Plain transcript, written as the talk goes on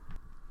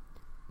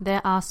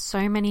There are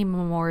so many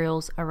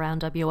memorials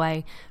around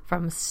WA,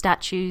 from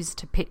statues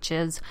to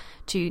pictures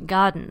to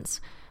gardens,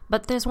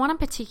 but there's one in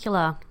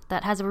particular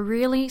that has a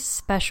really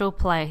special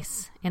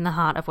place in the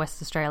heart of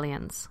West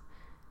Australians.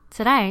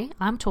 Today,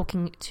 I'm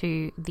talking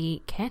to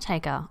the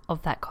caretaker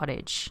of that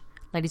cottage.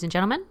 Ladies and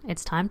gentlemen,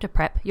 it's time to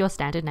prep your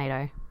standard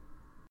NATO.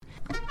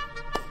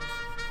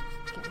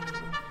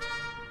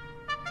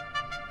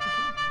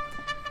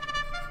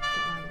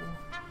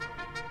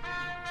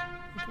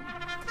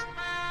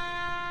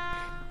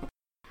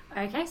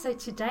 Okay, so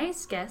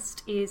today's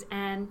guest is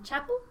Anne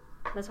Chappell.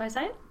 That's how I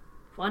say it.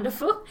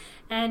 Wonderful.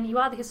 And you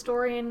are the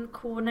historian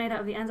coordinator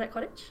of the ANZAC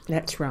Cottage?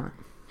 That's right.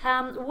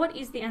 What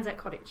is the ANZAC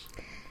Cottage?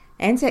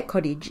 ANZAC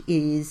Cottage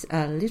is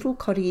a little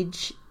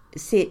cottage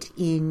set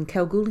in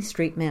Kalgoorlie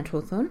Street, Mount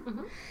Hawthorn.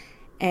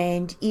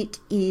 And it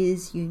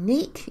is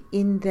unique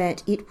in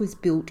that it was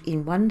built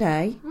in one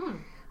day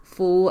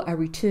for a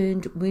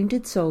returned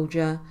wounded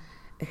soldier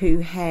who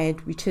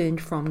had returned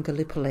from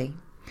Gallipoli.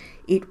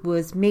 It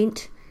was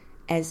meant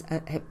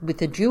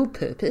with a dual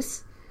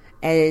purpose,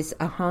 as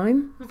a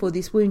home for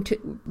this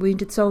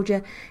wounded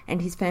soldier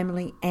and his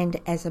family, and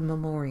as a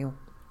memorial.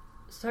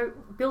 So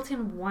built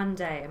in one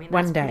day. I mean,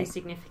 that's pretty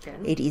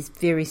significant. It is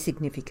very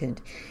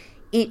significant.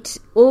 It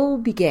all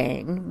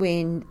began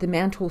when the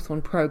Mount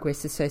Hawthorn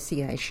Progress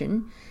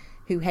Association,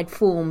 who had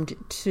formed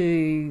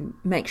to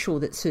make sure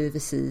that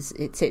services,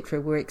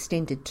 etc., were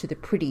extended to the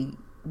pretty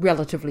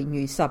relatively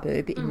new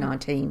suburb in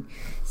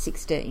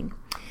 1916,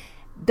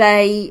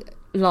 they,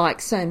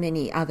 like so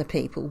many other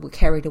people, were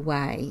carried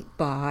away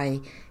by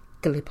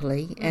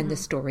Gallipoli and the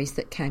stories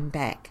that came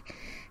back,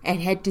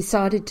 and had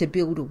decided to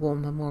build a war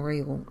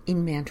memorial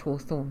in Mount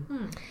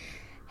Hawthorn.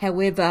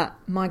 However,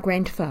 my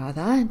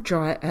grandfather,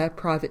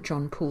 Private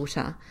John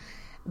Porter,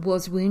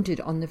 was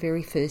wounded on the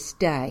very first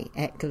day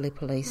at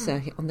Gallipoli,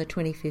 so on the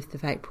 25th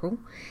of April.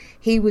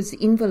 He was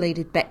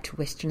invalided back to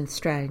Western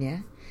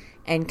Australia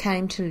and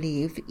came to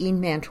live in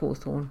Mount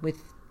Hawthorn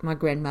with my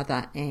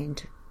grandmother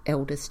and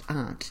eldest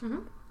aunt.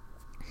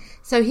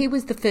 So he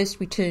was the first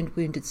returned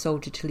wounded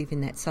soldier to live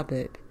in that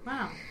suburb.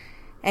 Wow.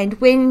 And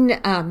when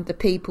the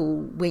people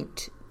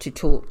went to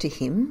talk to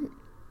him,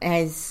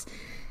 as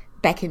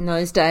back in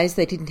those days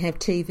they didn't have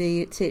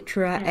TV,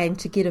 etc., and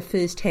to get a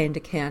first-hand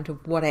account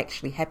of what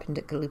actually happened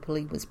at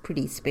Gallipoli was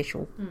pretty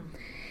special.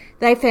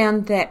 They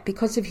found that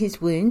because of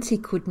his wounds he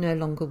could no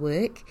longer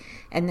work,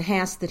 and the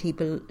house that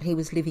he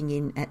was living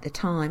in at the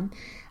time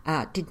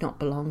did not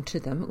belong to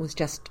them. It was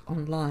just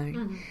on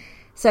loan.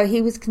 So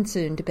he was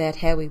concerned about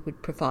how he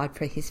would provide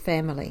for his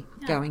family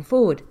going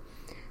forward.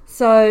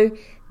 So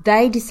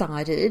they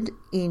decided,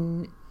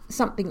 in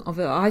something of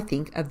I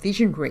think, a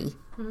visionary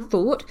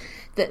thought,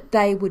 that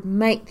they would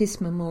make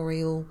this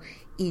memorial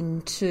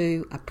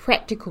into a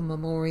practical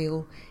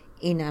memorial,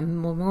 in a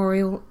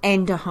memorial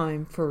and a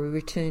home for a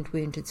returned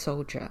wounded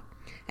soldier.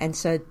 And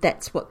so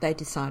that's what they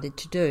decided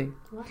to do.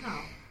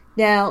 Wow.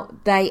 Now,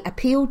 they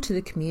appealed to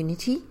the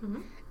community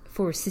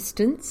for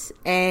assistance,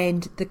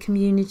 and the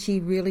community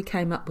really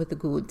came up with the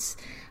goods.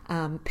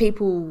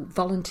 People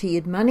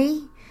volunteered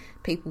money,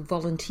 people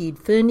volunteered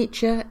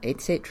furniture,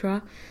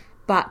 etc.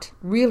 But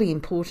really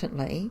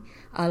importantly,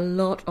 a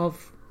lot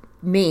of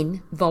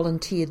men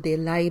volunteered their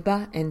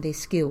labour and their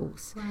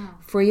skills,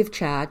 free of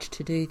charge,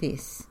 to do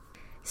this.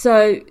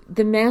 So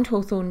the Mount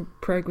Hawthorn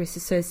Progress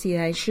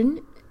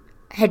Association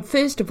had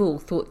first of all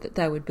thought that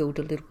they would build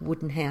a little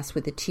wooden house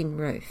with a tin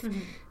roof,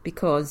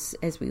 because,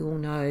 as we all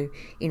know,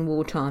 in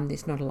wartime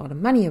there's not a lot of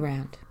money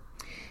around.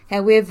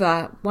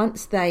 However,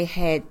 once they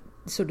had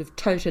sort of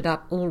toted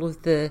up all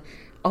of the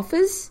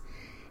offers,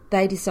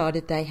 they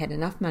decided they had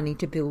enough money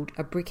to build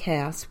a brick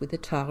house with a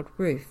tiled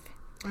roof.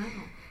 Wow.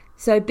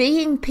 So,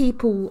 being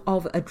people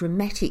of a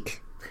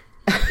dramatic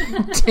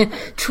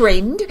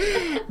trend,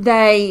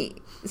 they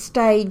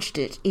staged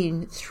it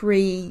in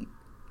 3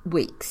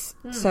 weeks.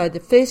 So the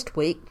first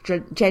week,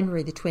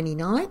 January the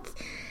 29th,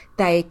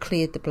 they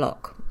cleared the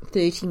block.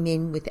 30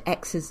 men with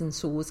axes and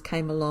saws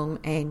came along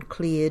and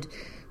cleared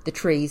the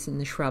trees and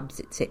the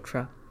shrubs,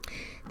 etc.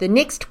 The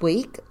next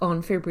week,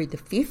 on February the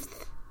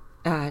 5th,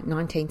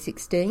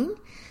 1916,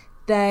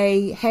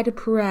 they had a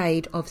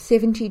parade of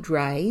 70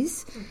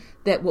 drays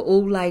that were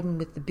all laden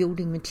with the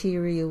building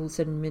materials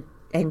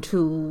and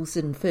tools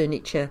and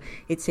furniture,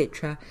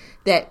 etc.,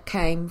 that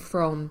came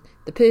from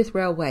the Perth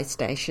railway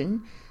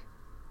station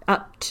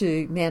up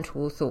to Mount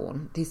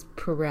Hawthorn, this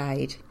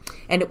parade.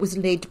 And it was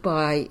led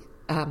by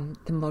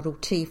the Model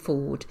T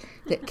Ford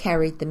that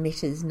carried the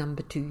Metters No.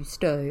 2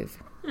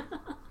 stove.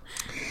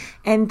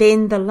 And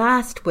then the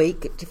last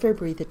week,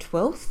 February the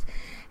 12th,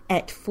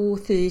 at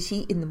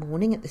 4:30 in the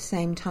morning, at the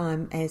same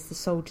time as the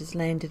soldiers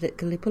landed at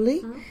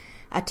Gallipoli,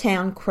 a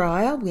town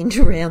crier went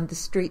around the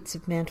streets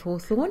of Mount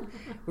Hawthorn,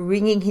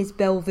 ringing his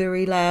bell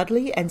very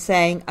loudly and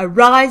saying,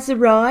 "Arise,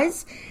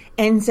 arise,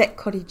 ANZAC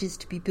Cottage is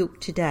to be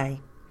built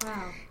today."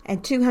 Wow.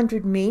 And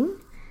 200 men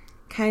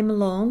came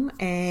along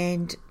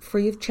and,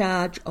 free of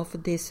charge,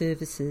 offered their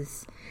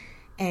services.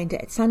 And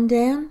at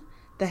sundown,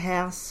 the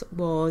house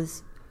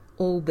was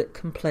all but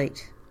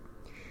complete.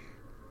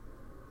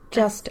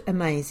 just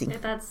amazing.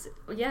 It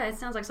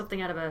sounds like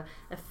something out of a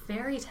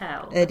fairy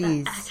tale. It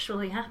is. That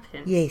actually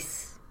happened.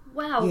 Yes.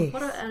 Wow, yes.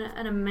 what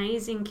an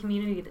amazing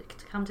community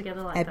to come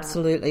together like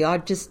Absolutely.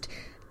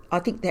 I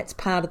think that's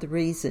part of the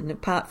reason,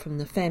 apart from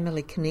the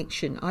family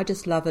connection. I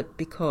just love it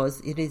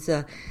because it is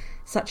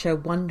such a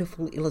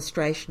wonderful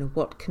illustration of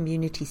what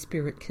community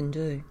spirit can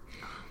do.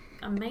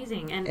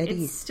 Amazing. And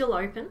it's still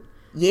open?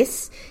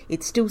 Yes,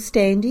 it's still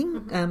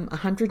standing,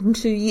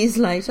 102 years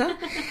later.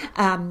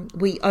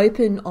 We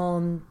open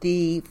on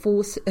the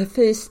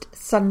first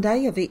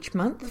Sunday of each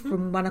month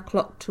from 1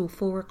 o'clock till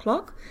 4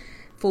 o'clock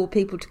for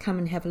people to come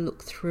and have a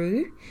look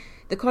through.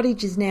 The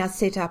cottage is now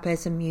set up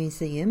as a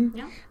museum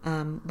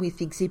with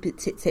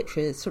exhibits,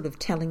 etc., sort of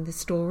telling the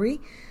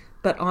story,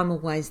 but I'm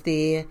always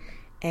there.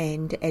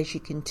 And as you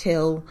can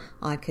tell,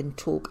 I can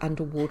talk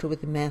underwater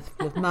with a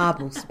mouthful of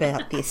marbles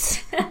about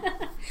this.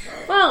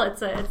 Well,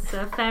 it's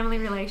a family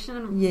relation,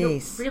 and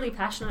yes. you're really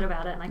passionate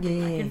about it, and I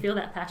can feel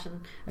that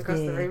passion across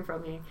the room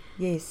from you.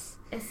 Yes.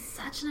 It's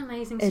such an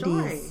amazing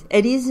story.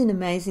 It is an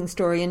amazing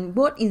story, and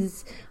what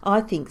is,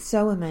 I think,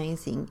 so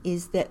amazing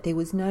is that there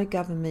was no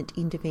government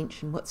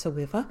intervention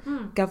whatsoever.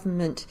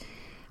 Government,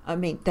 I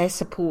mean, they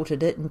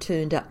supported it and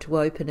turned up to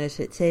open it,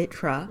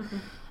 etc.,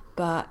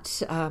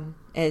 but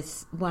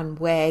as one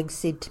wag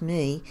said to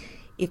me,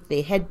 if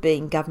there had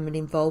been government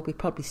involved, we'd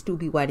probably still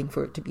be waiting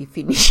for it to be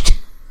finished.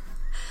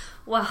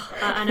 Well,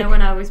 I know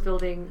when I was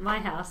building my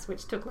house,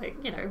 which took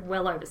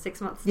well over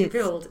 6 months to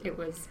build, it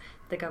was,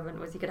 the government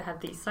was, you've got to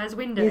have these size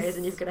windows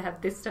and you've got to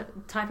have this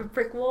type of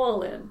brick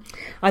wall. And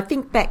I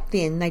think back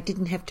then they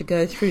didn't have to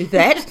go through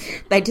that.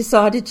 They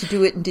decided to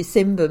do it in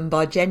December, and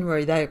by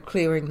January they were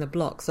clearing the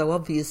block. So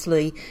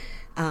obviously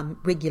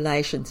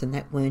regulations and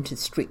that weren't as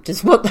strict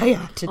as what they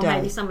are today. Or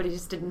maybe somebody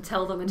just didn't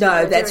tell them until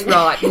No, that's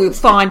right. We'll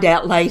find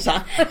out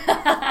later.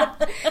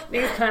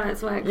 These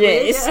permits weren't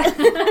clear. Yes.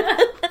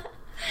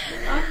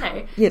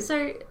 Okay. Yep.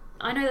 So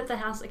I know that the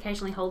house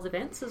occasionally holds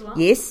events as well.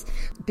 Yes.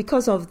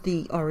 Because of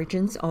the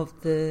origins of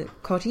the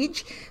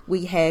cottage,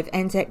 we have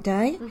ANZAC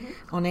Day.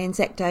 On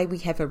ANZAC Day, we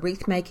have a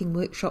wreath-making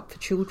workshop for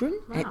children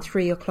at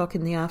 3 o'clock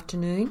in the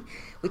afternoon,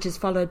 which is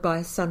followed by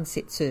a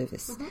sunset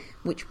service,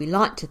 which we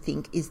like to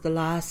think is the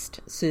last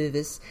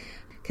service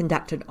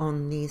conducted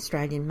on the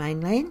Australian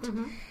mainland.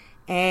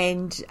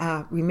 And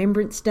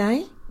Remembrance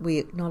Day, we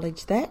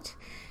acknowledge that.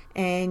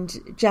 And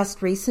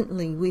just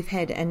recently we've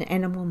had an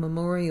animal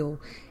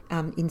memorial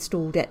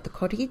installed at the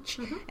cottage,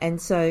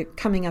 and so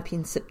coming up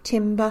in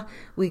September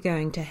we're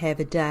going to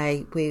have a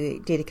day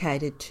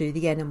dedicated to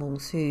the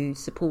animals who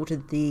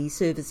supported the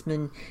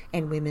servicemen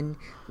and women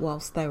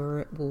whilst they were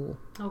at war.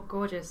 Oh,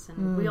 gorgeous.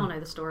 And we all know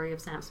the story of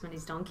Samson and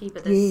his donkey,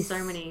 but there's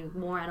so many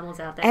more animals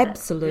out there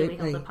that really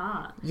held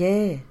apart.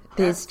 Yeah,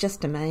 there's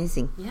just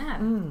amazing. Yeah.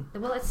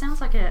 Well, it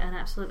sounds like an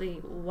absolutely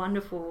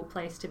wonderful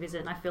place to visit,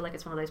 and I feel like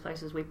it's one of those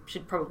places we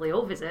should probably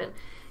all visit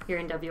here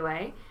in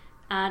WA.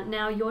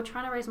 Now, you're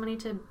trying to raise money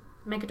to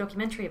make a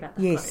documentary about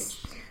that cottage.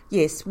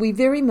 Yes, we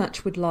very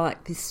much would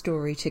like this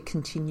story to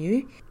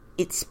continue.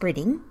 It's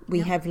spreading. We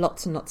have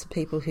lots and lots of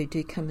people who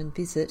do come and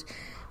visit.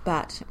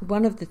 But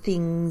one of the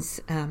things,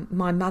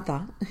 my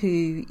mother,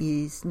 who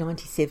is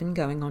 97,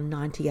 going on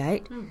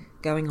 98,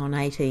 going on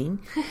 18,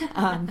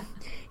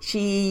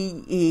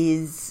 she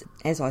is,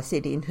 as I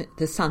said, in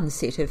the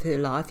sunset of her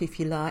life, if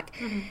you like,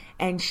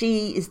 and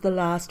she is the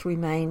last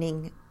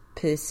remaining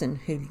person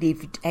who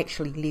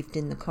actually lived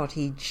in the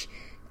cottage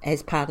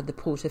as part of the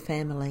Porter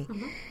family.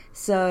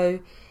 So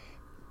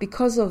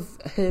because of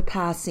her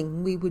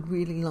passing, we would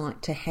really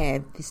like to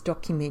have this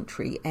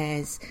documentary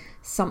as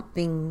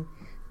something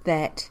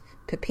that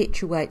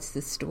perpetuates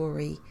the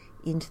story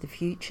into the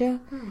future,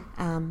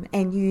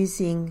 and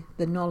using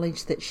the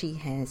knowledge that she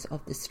has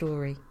of the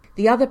story.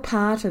 The other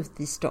part of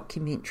this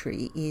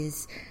documentary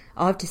is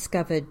I've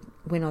discovered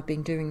when I've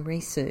been doing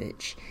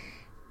research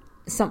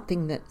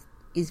something that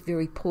is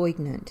very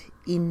poignant,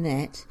 in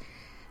that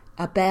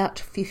about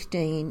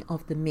 15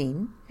 of the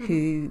men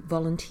who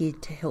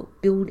volunteered to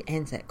help build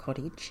ANZAC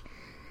Cottage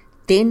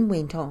then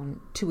went on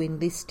to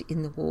enlist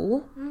in the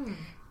war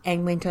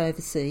and went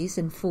overseas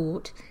and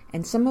fought,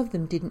 and some of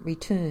them didn't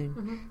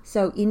return.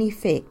 So in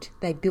effect,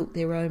 they built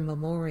their own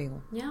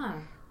memorial,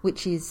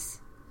 which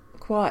is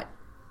quite...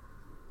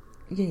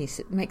 Yes,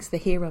 it makes the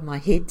hair on my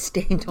head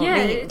stand on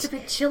end. Yeah, it's a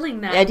bit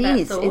chilling, that It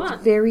is. thought.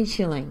 It's very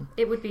chilling.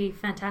 It would be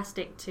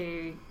fantastic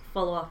to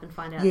follow up and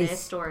find out their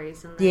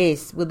stories. And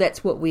yes, well,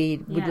 that's what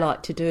we would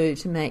like to do,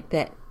 to make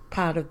that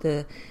part of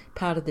the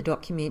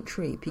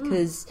documentary,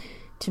 because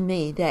to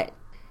me that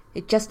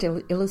it just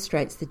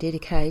illustrates the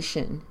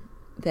dedication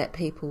that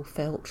people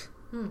felt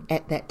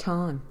at that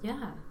time.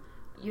 Yeah.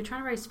 You're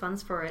trying to raise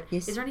funds for it.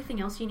 Yes. Is there anything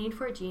else you need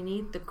for it? Do you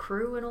need the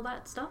crew and all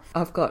that stuff?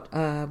 I've got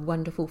a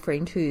wonderful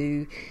friend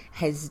who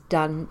has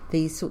done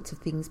these sorts of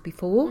things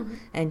before,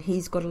 and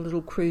he's got a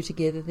little crew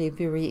together. They're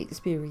very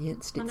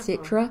experienced,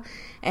 etc.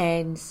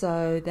 And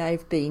so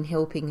they've been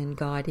helping and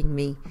guiding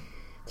me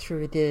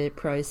through the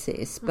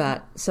process.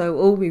 But so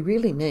all we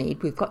really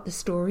need, we've got the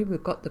story,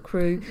 we've got the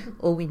crew,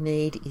 all we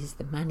need is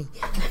the money.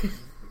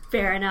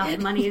 Fair enough.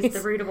 Money is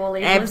the root of all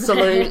evil.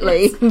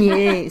 Absolutely,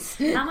 yes.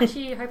 How much are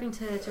you hoping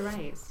to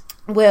raise?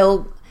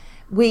 Well,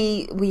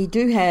 we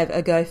do have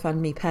a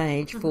GoFundMe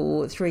page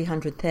for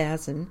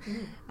 300,000,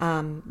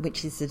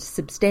 which is a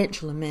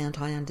substantial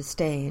amount, I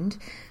understand.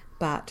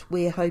 But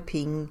we're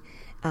hoping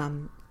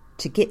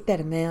to get that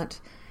amount.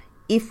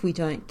 If we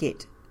don't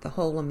get the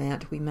whole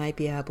amount, we may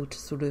be able to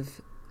sort of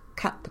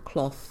cut the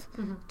cloth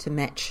to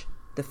match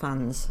the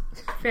funds.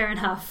 Fair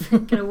enough.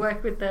 Going to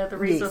work with the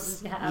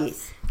resources you have.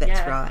 Yes,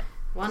 that's right.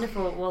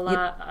 Wonderful. Well,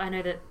 I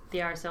know that the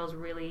RSL is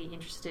really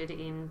interested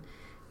in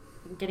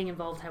getting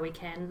involved how we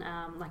can.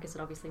 Like I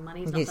said, obviously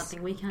money is not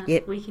something we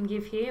can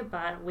give here,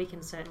 but we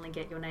can certainly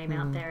get your name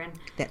out there and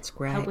that's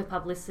great. Help with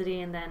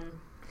publicity, and then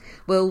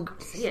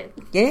see it.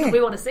 Yeah,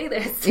 we want to see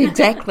this.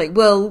 Exactly.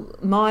 Well,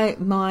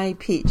 my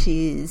pitch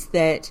is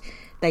that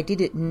they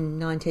did it in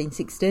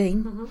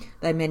 1916.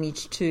 They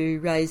managed to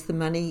raise the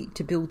money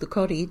to build the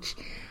cottage.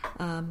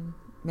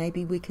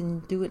 Maybe we can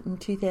do it in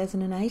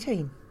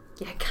 2018.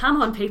 Yeah, come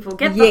on, people,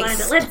 get behind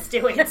it. Let's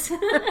do it.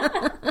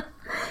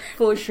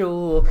 For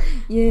sure.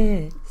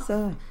 Yeah.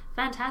 So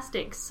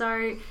fantastic.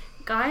 So,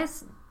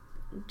 guys,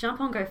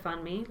 jump on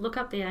GoFundMe. Look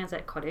up the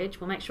ANZAC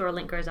Cottage. We'll make sure a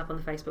link goes up on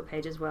the Facebook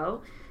page as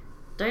well.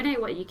 Donate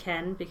what you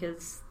can,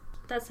 because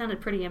that sounded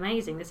pretty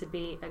amazing. This would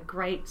be a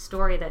great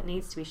story that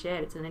needs to be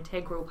shared. It's an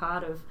integral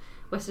part of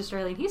West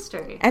Australian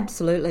history.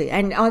 Absolutely.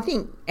 And I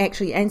think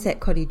actually ANZAC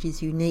Cottage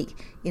is unique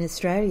in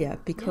Australia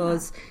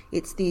because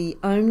it's the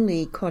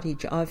only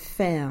cottage I've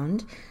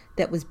found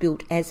that was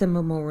built as a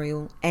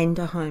memorial and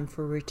a home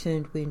for a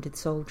returned wounded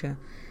soldier.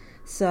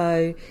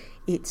 So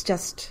it's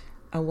just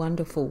a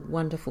wonderful,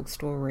 wonderful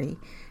story,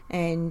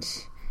 and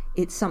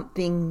it's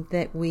something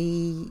that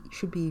we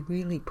should be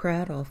really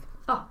proud of.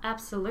 Oh,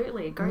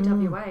 absolutely. Go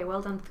WA.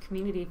 Well done to the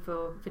community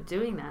for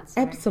doing that.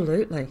 So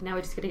absolutely. Now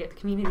we're just going to get the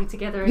community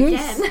together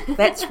again.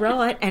 That's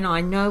right. And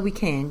I know we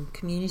can.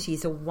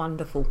 Communities are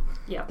wonderful.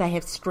 Yep. They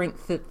have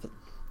strength that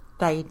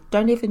they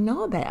don't even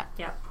know about.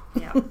 Yep.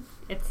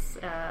 It's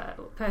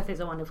Perth is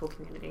a wonderful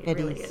community. It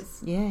really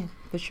is. Yeah,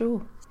 for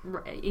sure.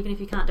 Even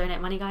if you can't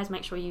donate money, guys,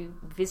 make sure you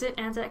visit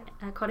ANZAC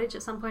Cottage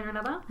at some point or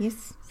another.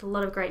 Yes. There's a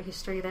lot of great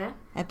history there.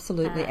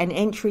 Absolutely. And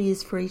entry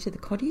is free to the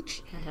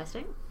cottage.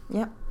 Fantastic.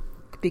 Yep.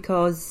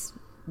 Because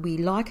we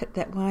like it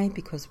that way,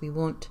 because we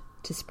want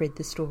to spread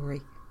the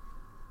story.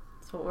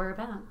 That's what we're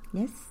about.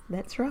 Yes,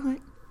 that's right.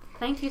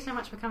 Thank you so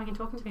much for coming and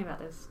talking to me about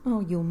this.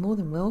 Oh, you're more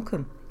than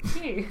welcome.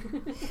 Thank you.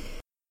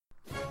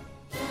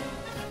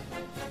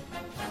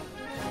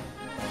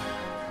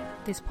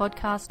 This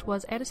podcast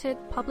was edited,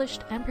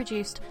 published and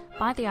produced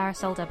by the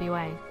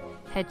RSLWA.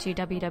 Head to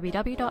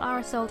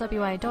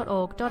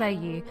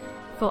www.rslwa.org.au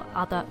for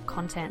other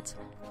content.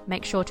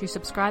 Make sure to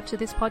subscribe to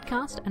this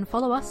podcast and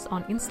follow us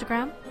on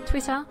Instagram,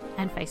 Twitter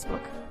and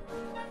Facebook.